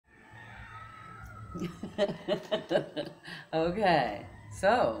Okay,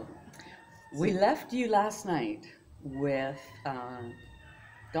 so we left you last night with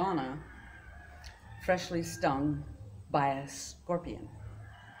Donna freshly stung by a scorpion.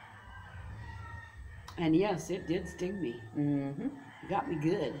 And yes, it did sting me. Mm-hmm. It got me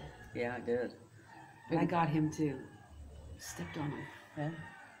good. Yeah, I did. But I got him too. Stepped on him. Yeah.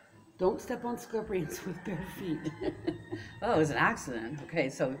 Don't step on scorpions with bare feet. Well, it was an accident. Okay,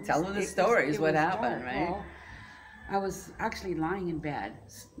 so tell them the It stories. What was happened, dark. right? Well, I was actually lying in bed,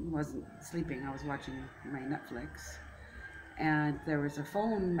 wasn't sleeping. I was watching my Netflix, and there was a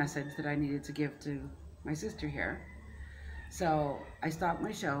phone message that I needed to give to my sister here. So I stopped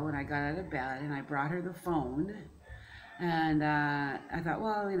my show and I got out of bed and I brought her the phone. And I thought,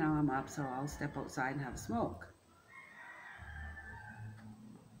 well, I'm up, so I'll step outside and have a smoke.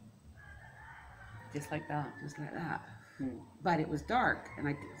 Just like that. Just like that. Hmm. But it was dark,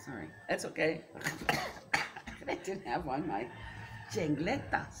 and sorry. That's okay. I didn't have on my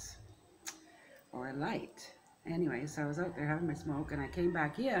jangletas or a light. Anyway, so I was out there having my smoke, and I came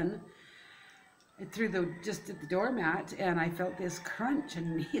back in through just at the doormat, and I felt this crunch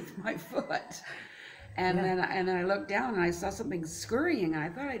underneath my foot. And then I looked down, and I saw something scurrying, and I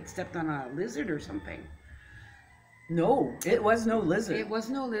thought I'd stepped on a lizard or something. No, it was no lizard. It was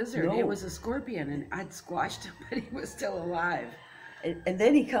no lizard. No. It was a scorpion, and I'd squashed him, but he was still alive. And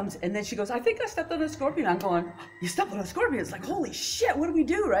then he comes, and then she goes, I think I stepped on a scorpion. I'm going, you stepped on a scorpion? It's like, holy shit, what do we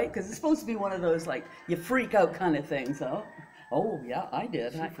do, right? Because it's supposed to be one of those, like, you freak out kind of things, so. Oh, yeah, I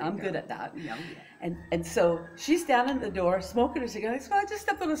did. I'm good at that. Yeah. And so she's standing at the door, smoking her cigarette. I said, I just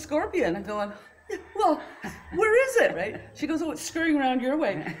stepped on a scorpion. I'm going, well, where is it, right? She goes, oh, it's scurrying around your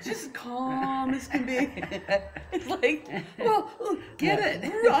way. She's as calm as can be. It's like, well, Get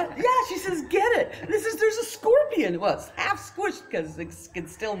it. Right. Yeah, she says, get it. There's a scorpion. Well, it's half squished because it can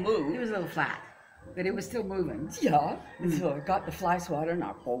still move. It was a little flat, but it was still moving. Yeah. And so I got the fly swatter and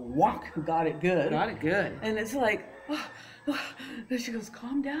I got it good. Got it good. And it's like, and she goes,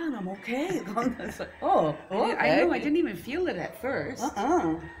 calm down, I'm okay. It's like, oh, okay. I know, I didn't even feel it at first.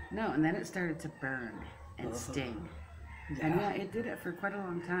 Uh-uh. No, and then it started to burn and sting. And yeah, it did it for quite a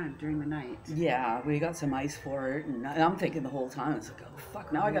long time during the night. Yeah, we got some ice for it, and I'm thinking the whole time, it's like, oh,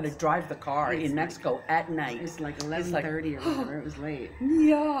 fuck, now I got to drive the car in Mexico at night. It's like 11:30 or whatever, it was late.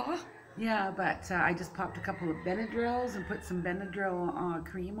 Yeah. Yeah, but I just popped a couple of Benadryls and put some Benadryl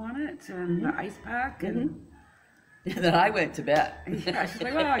cream on it and the ice pack and... And then I went to bed. Yeah, she's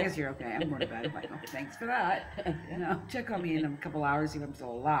like, well, I guess you're okay. I'm going to bed. I'm like, oh, thanks for that. Check on me in a couple hours, see if I'm still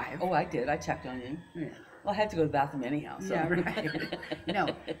alive. Oh, I did. I checked on you. Yeah. Well, I had to go to the bathroom anyhow. So. Yeah, right.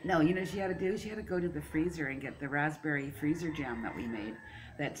 No, you know what she had to do? She had to go to the freezer and get the raspberry freezer jam that we made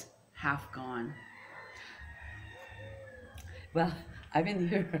that's half gone. Well, I've been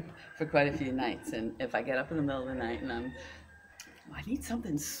here for quite a few nights, and if I get up in the middle of the night and I need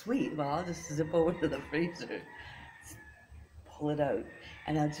something sweet, well, I'll just zip over to the freezer, pull it out,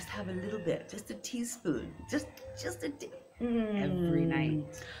 and I'll just have a little bit, just a teaspoon, just a Every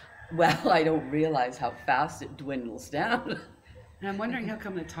night. Well, I don't realize how fast it dwindles down. And I'm wondering how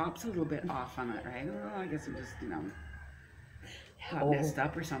come the top's a little bit off on it, right? Well, I guess I'm just, got messed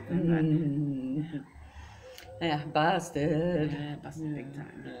up or something. Yeah, busted. Yeah, busted big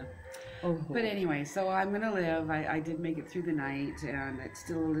time. Yeah. Oh. But anyway, so I'm gonna live. I did make it through the night, and it's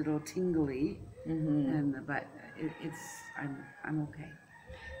still a little tingly, but I'm okay.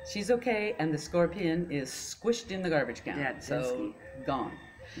 She's okay, and the scorpion is squished in the garbage can. Yeah, so gone.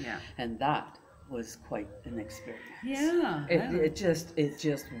 Yeah. And that was quite an experience. Yeah. It just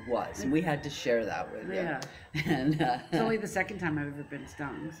was, and we had to share that with you. Yeah. And it's only the second time I've ever been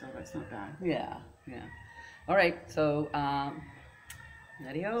stung, so that's not bad. yeah. All right, so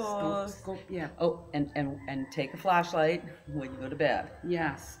adios. Scope, yeah. Oh, and take a flashlight when you go to bed.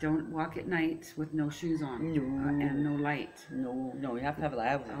 Yes, don't walk at night with no shoes on. No. And no light. No, you have to have a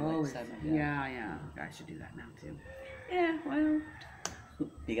light. Yeah. I should do that now too. Yeah, well,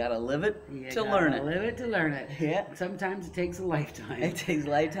 you gotta live it You to gotta learn it. Live it to learn it. Yeah. Sometimes it takes a lifetime. It takes a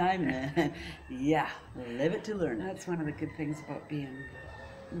lifetime, and yeah, live it to learn it. That's one of the good things about being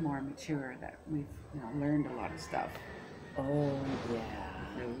more mature, that we've learned a lot of stuff. Oh yeah.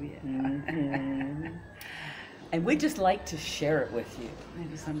 Oh yeah. Mhm. And we just like to share it with you.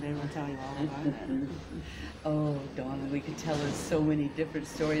 Maybe someday we'll tell you all about it. Oh, Donna, we could tell us so many different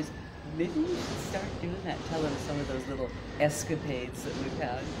stories. Maybe we should start doing that, telling some of those little escapades that we've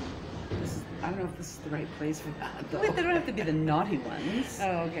had. I don't know if this is the right place for that, though. Wait, they don't have to be the naughty ones.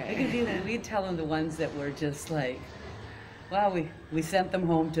 Oh, okay. We'd tell them the ones that were just like, well, we sent them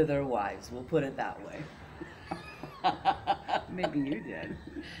home to their wives. We'll put it that way. Maybe you did.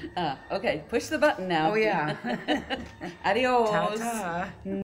 Okay, push the button now. Oh, yeah. Adios. Ta-ta.